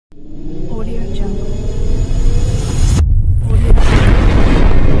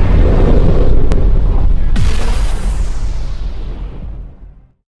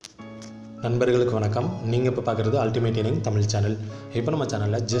நீங்கள் இப்போ பார்க்குறது அல்டிமேட் ஏர்னிங் தமிழ் சேனல். இப்போ நம்ம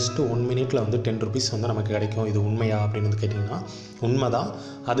சேனலில் ஜஸ்ட் 1 மினிட்ல வந்து 10 ருபீஸ் வந்து நமக்கு கிடைக்கும். இது உண்மையா அப்படின்னு வந்து கேட்டிங்கன்னா உண்மை தான்.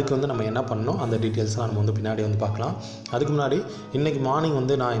 அதுக்கு வந்து நம்ம என்ன பண்ணணும் அந்த டீட்டெயில்ஸ்லாம் நம்ம வந்து பின்னாடி வந்து பார்க்கலாம். அதுக்கு முன்னாடி இன்றைக்கி மார்னிங்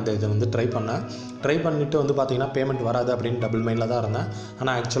வந்து நான் இதை வந்து ட்ரை பண்ணிவிட்டு வந்து பார்த்திங்கன்னா பேமெண்ட் வராது அப்படின்னு டபுள் மைண்டில் தான் இருந்தேன்.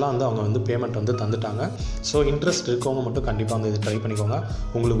 ஆனால் ஆக்சுவலாக வந்து அவங்க வந்து பேமெண்ட் வந்து தந்துட்டாங்க. ஸோ இன்ட்ரெஸ்ட் இருக்கவங்க மட்டும் கண்டிப்பாக வந்து இது ட்ரை பண்ணிக்கோங்க,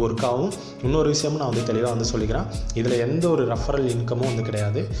 உங்களுக்கு ஒர்க் ஆகும். இன்னொரு விஷயமும் நான் வந்து தெளிவாக வந்து சொல்லிக்கிறேன், இதில் எந்த ஒரு ரெஃபரல் இன்கமும் வந்து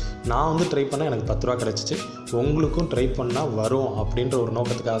கிடையாது. நான் வந்து ட்ரை பண்ண எனக்கு 10 ரூபா கிடச்சிச்சு, உங்களுக்கும் ட்ரை பண்ணால் வரும் அப்படின்ற ஒரு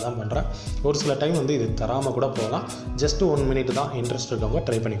நோக்கத்துக்காக தான் பண்ணுறேன். ஒரு சில டைம் வந்து இது தராமல் கூட போகலாம். ஜஸ்ட்டு 1 மினிட் தான், இன்ட்ரெஸ்ட் இருக்கவங்க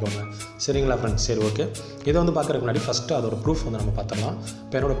ட்ரை பண்ணிக்கோங்க. சரிங்களா ஃப்ரெண்ட்ஸ்? சரி, ஓகே. இதை வந்து பார்க்குறதுக்கு முன்னாடி ஃபஸ்ட்டு அதோட ப்ரூஃப் வந்து நம்ம பார்த்துடலாம்.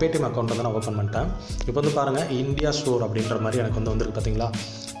 இப்போ என்னோட பேடிஎம் அக்கௌண்ட் வந்து நான் ஓப்பன் பண்ணிட்டேன். இப்போ வந்து பாருங்கள், இந்தியா ஸ்டோர் அப்படின்ற மாதிரி எனக்கு வந்து வந்துருக்கு பார்த்தீங்களா,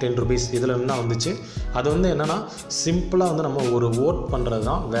 10 ருபீஸ் இதில் என்ன வந்துச்சு. அது வந்து என்னென்னா சிம்பிளாக வந்து நம்ம ஒரு ஓட் பண்ணுறது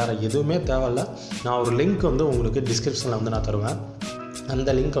தான், வேறு எதுவுமே தேவையில்லை. நான் ஒரு லிங்க் வந்து உங்களுக்கு டிஸ்கிரிப்ஷனில் வந்து நான் தருவேன்.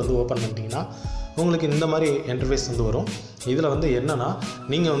 அந்த லிங்க் வந்து ஓப்பன் பண்ணிட்டீங்கன்னா உங்களுக்கு இந்த மாதிரி இன்டர்ஃபேஸ் வந்து வரும். இதில் வந்து என்னென்னா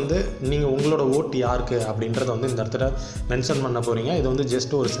நீங்கள் உங்களோட ஓட்டு யாருக்கு அப்படின்றத வந்து இந்த இடத்துல மென்ஷன் பண்ண போகிறீங்க. இது வந்து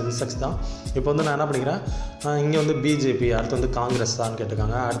ஜஸ்ட் ஒரு சென்செக்ஸ் தான். இப்போ வந்து நான் என்ன பண்ணிக்கிறேன், இங்கே வந்து பிஜேபி, அடுத்து வந்து காங்கிரஸ் தான்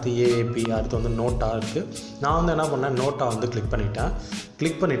கேட்டிருக்காங்க, அடுத்து ஏஏபி, அடுத்து வந்து நோட்டா இருக்குது. நான் வந்து என்ன பண்ணேன், நோட்டா வந்து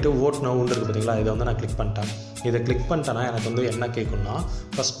கிளிக் பண்ணிவிட்டு ஓட் நவுன்னு இருக்குது பார்த்தீங்களா, இதை வந்து நான் கிளிக் பண்ணிட்டேன். இதை கிளிக் பண்ணிட்டேன்னா எனக்கு வந்து என்ன கேட்கும்னா,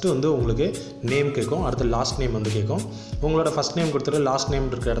 ஃபஸ்ட்டு வந்து உங்களுக்கு நேம் கேட்கும், அடுத்து லாஸ்ட் நேம் வந்து கேட்கும். உங்களோட ஃபஸ்ட் நேம் கொடுத்துட்டு லாஸ்ட் நேம்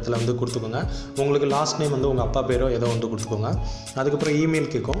இருக்கிற இடத்துல வந்து கொடுத்துக்கோங்க. உங்களுக்கு லாஸ்ட் நேம் வந்து உங்கள் அப்பா பேரோ ஏதோ வந்து கொடுத்துக்கோங்க. அதுக்கப்புறம்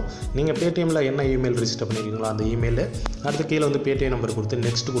இமெயில் கேட்கும். நீங்கள் பேடிஎம்மில் என்ன இமெயில் ரிஜிஸ்டர் பண்ணியிருக்கீங்களோ அந்த இமெயில், அடுத்து கீழே வந்து பேடிஎம் நம்பர் கொடுத்து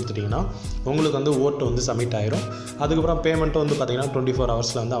நெக்ஸ்ட் கொடுத்துட்டிங்கன்னா உங்களுக்கு வந்து ஓட்டு வந்து சப்மிட் ஆயிரும். அதுக்கப்புறம் பேமெண்ட்டும் வந்து பார்த்திங்கன்னா 24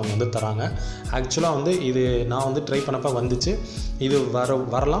 ஹவர்ஸில் வந்து அவங்க வந்து தராங்க. ஆக்சுவலாக வந்து இது நான் வந்து ட்ரை பண்ணப்போ வந்துச்சு. இது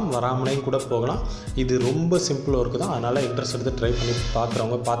வரலாம், வராமலேயும் கூட போகலாம். இது ரொம்ப சிம்பிள் ஒர்க்கு தான். அதனால் இன்ட்ரெஸ்ட் எடுத்து ட்ரை பண்ணி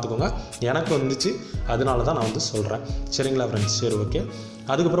பார்க்குறவங்க பார்த்துக்கோங்க. எனக்கு வந்துச்சு, அதனால தான் நான் வந்து சொல்கிறேன். சரிங்களா ஃப்ரெண்ட்ஸ்? சரி, ஓகே.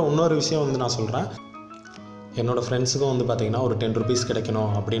 அதுக்கப்புறம் இன்னொரு விஷயம் வந்து நான் சொல்கிறேன். என்னோடய ஃப்ரெண்ட்ஸுக்கும் வந்து பார்த்திங்கன்னா ஒரு 10 ருபீஸ் கிடைக்கணும்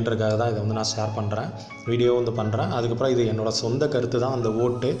அப்படின்றதுக்காக தான் இதை வந்து நான் ஷேர் பண்ணுறேன், வீடியோ வந்து பண்ணுறேன். அதுக்கப்புறம் இது என்னோடய சொந்த கருத்து தான். அந்த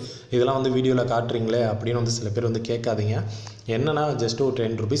ஓட்டு இதெல்லாம் வந்து வீடியோவில் காட்டுறீங்களே அப்படின்னு வந்து சில பேர் வந்து கேட்காதீங்க. என்னென்னா ஜஸ்ட்டு ஒரு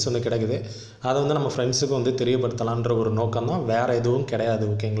 10 ருபீஸ் வந்து கிடைக்குது, அதை வந்து நம்ம ஃப்ரெண்ட்ஸுக்கு வந்து தெரியப்படுத்தலான்ற ஒரு நோக்கம் தான், வேறு எதுவும் கிடையாது.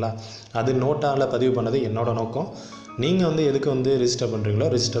 ஓகேங்களா? அது நோட்டாவில் பதிவு பண்ணது என்னோடய நோக்கம். நீங்கள் வந்து எதுக்கு வந்து ரிஜிஸ்டர் பண்ணுறீங்களோ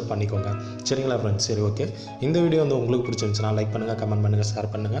ரிஜிஸ்டர் பண்ணிக்கோங்க. சரிங்களா ஃப்ரெண்ட்ஸ்? சரி, ஓகே. இந்த வீடியோ வந்து உங்களுக்கு பிடிச்சிருந்துச்சுன்னா லைக் பண்ணுங்கள், கமெண்ட் பண்ணுங்கள்,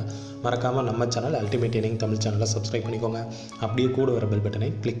 ஷேர் பண்ணுங்கள். மறக்காமல் நம்ம சேனல் அல்டிமேட் ஏர்னிங் தமிழ் சேனலை சப்ஸ்கிரைப் பண்ணிக்கோங்க. அப்படியே கூட வர பெல்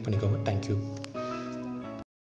பட்டனை கிளிக் பண்ணிக்கோங்க. தேங்க்யூ.